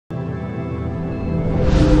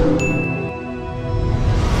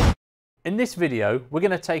In this video, we're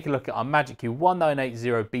going to take a look at our MagicQ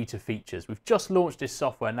 1.9.8.0 beta features. We've just launched this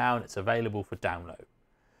software now and it's available for download.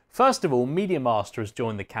 First of all, MediaMaster has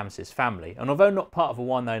joined the CamSys family, and although not part of a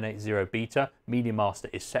 1.9.8.0 beta,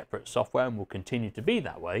 MediaMaster is separate software and will continue to be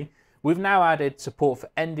that way. We've now added support for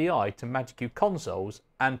NDI to MagicQ consoles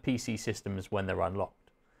and PC systems when they're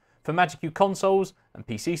unlocked. For MagicQ consoles and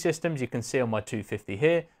PC systems, you can see on my 250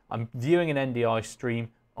 here, I'm viewing an NDI stream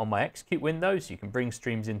on my execute window, so you can bring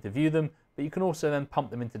streams in to view them, but you can also then pump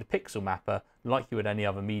them into the pixel mapper like you would any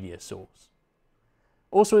other media source.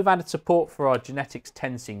 Also, we've added support for our Genetics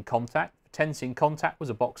 10-scene contact. 10-scene contact was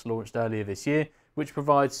a box launched earlier this year, which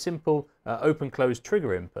provides simple open-close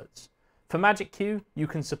trigger inputs. For MagicQ, you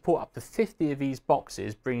can support up to 50 of these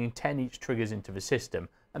boxes, bringing 10 each triggers into the system,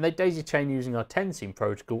 and they daisy chain using our 10-scene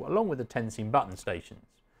protocol along with the 10-scene button stations.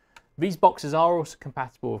 These boxes are also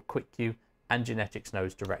compatible with QuickQ and Genetics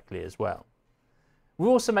nodes directly as well. We've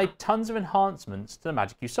also made tons of enhancements to the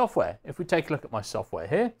MagicQ software. If we take a look at my software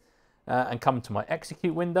here and come to my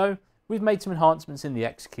execute window, we've made some enhancements in the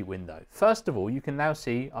execute window. First of all, you can now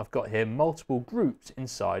see I've got here multiple groups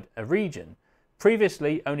inside a region.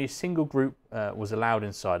 Previously, only a single group was allowed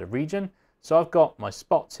inside a region. So I've got my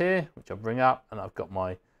spots here, which I'll bring up, and I've got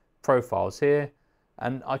my profiles here.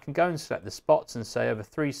 And I can go and select the spots and say over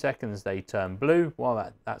 3 seconds they turn blue.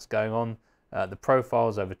 While that's going on, the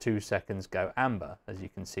profiles over 2 seconds go amber, as you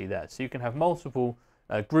can see there. So you can have multiple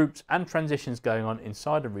groups and transitions going on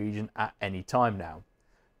inside a region at any time now.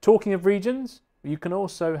 Talking of regions, you can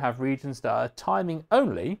also have regions that are timing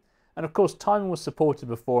only. And of course, timing was supported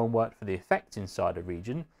before and worked for the effects inside a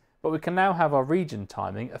region. But we can now have our region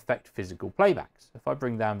timing affect physical playbacks. If I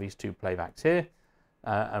bring down these two playbacks here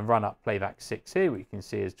and run up playback 6 here, what you can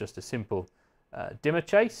see is just a simple dimmer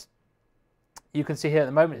chase. You can see here at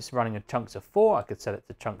the moment it's running in chunks of 4. I could set it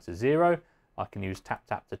to chunks of 0. I can use tap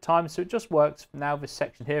tap to time. So it just works now this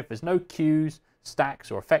section here. If there's no cues,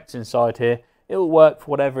 stacks or effects inside here, it will work for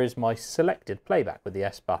whatever is my selected playback with the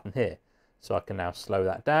S button here. So I can now slow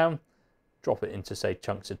that down, drop it into say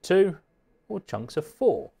chunks of 2 or chunks of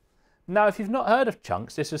 4. Now if you've not heard of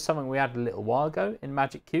chunks, this is something we added a little while ago in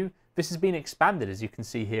MagicQ. This has been expanded, as you can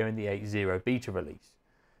see here in the 8.0 beta release.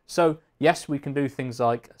 So yes, we can do things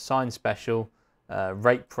like assign special,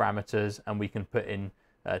 rate parameters, and we can put in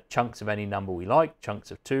chunks of any number we like,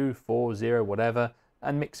 chunks of 2, 4, 0, whatever,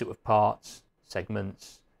 and mix it with parts,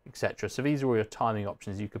 segments, etc. So these are all your timing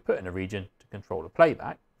options you could put in a region to control a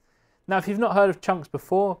playback. Now if you've not heard of chunks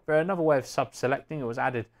before, there's another way of sub-selecting. It was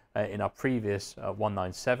added in our previous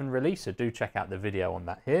 1.9.7 release, so do check out the video on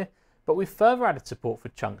that here. But we've further added support for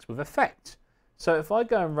chunks with effects. So if I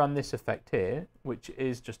go and run this effect here, which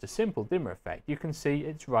is just a simple dimmer effect, you can see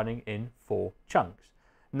it's running in 4 chunks.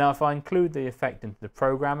 Now if I include the effect into the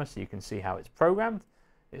programmer so you can see how it's programmed,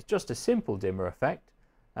 it's just a simple dimmer effect.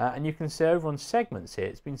 And you can see over on segments here,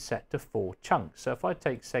 it's been set to 4 chunks. So if I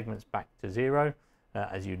take segments back to 0,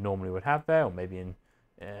 as you normally would have there, or maybe in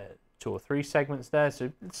 2 or 3 segments there,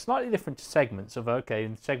 so it's slightly different to segments of, okay,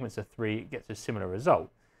 in segments of 3 it gets a similar result.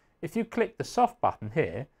 If you click the soft button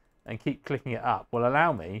here and keep clicking it up, will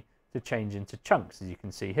allow me to change into chunks, as you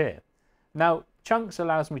can see here. Now chunks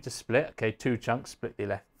allows me to split, okay, 2 chunks split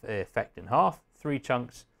the effect in half, 3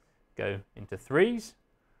 chunks go into 3s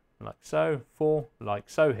like so, 4 like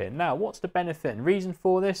so here. Now what's the benefit and reason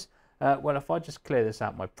for this? Well, if I just clear this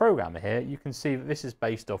out my programmer here, you can see that this is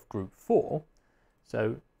based off group 4.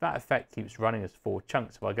 So that effect keeps running as 4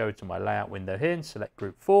 chunks. If I go to my layout window here and select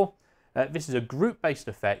group 4, this is a group based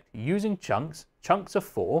effect using chunks of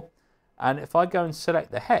 4. And if I go and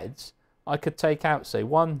select the heads, I could take out say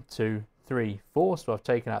 1, 2, 3, 4. So I've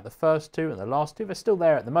taken out the first 2 and the last 2. They're still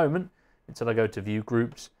there at the moment until I go to view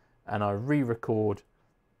groups and I re-record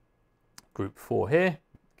group 4 here.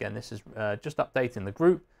 Again, this is just updating the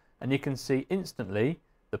group, and you can see instantly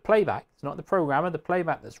the playback, it's not the programmer, the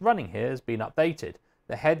playback that's running here has been updated.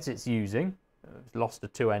 The heads it's using, it's lost the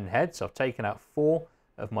 2 end heads, so I've taken out 4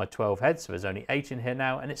 of my 12 heads, so there's only 8 in here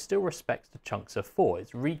now, and it still respects the chunks of 4.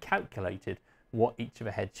 It's recalculated what each of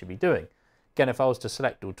the heads should be doing. Again, if I was to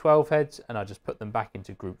select all 12 heads and I just put them back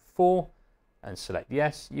into group 4 and select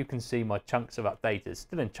yes, you can see my chunks have updated.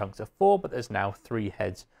 Still in chunks of 4, but there's now 3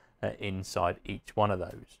 heads inside each one of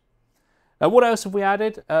those. What else have we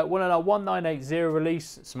added? Well, in our 1.9.8.0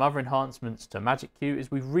 release, some other enhancements to MagicQ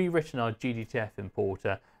is we've rewritten our GDTF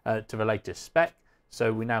importer to the latest spec.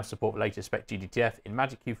 So we now support the latest spec GDTF in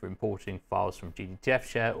MagicQ for importing files from GDTF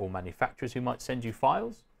share or manufacturers who might send you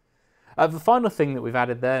files. The final thing that we've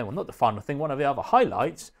added there, well, not the final thing, one of the other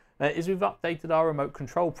highlights is we've updated our remote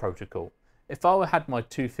control protocol. If I had my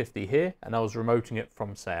 250 here and I was remoting it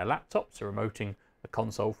from, say, a laptop, so remoting a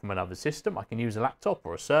console from another system. I can use a laptop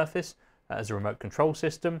or a Surface as a remote control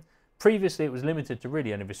system. Previously, it was limited to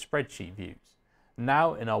really only the spreadsheet views.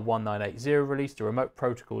 Now, in our 1.9.8.0 release, the remote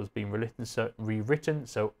protocol has been rewritten,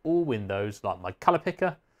 so all windows like my color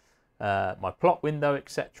picker, my plot window,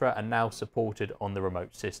 etc. are now supported on the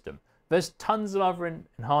remote system. There's tons of other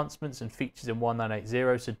enhancements and features in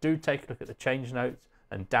 1.9.8.0, so do take a look at the change notes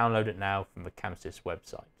and download it now from the Camsys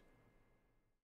website.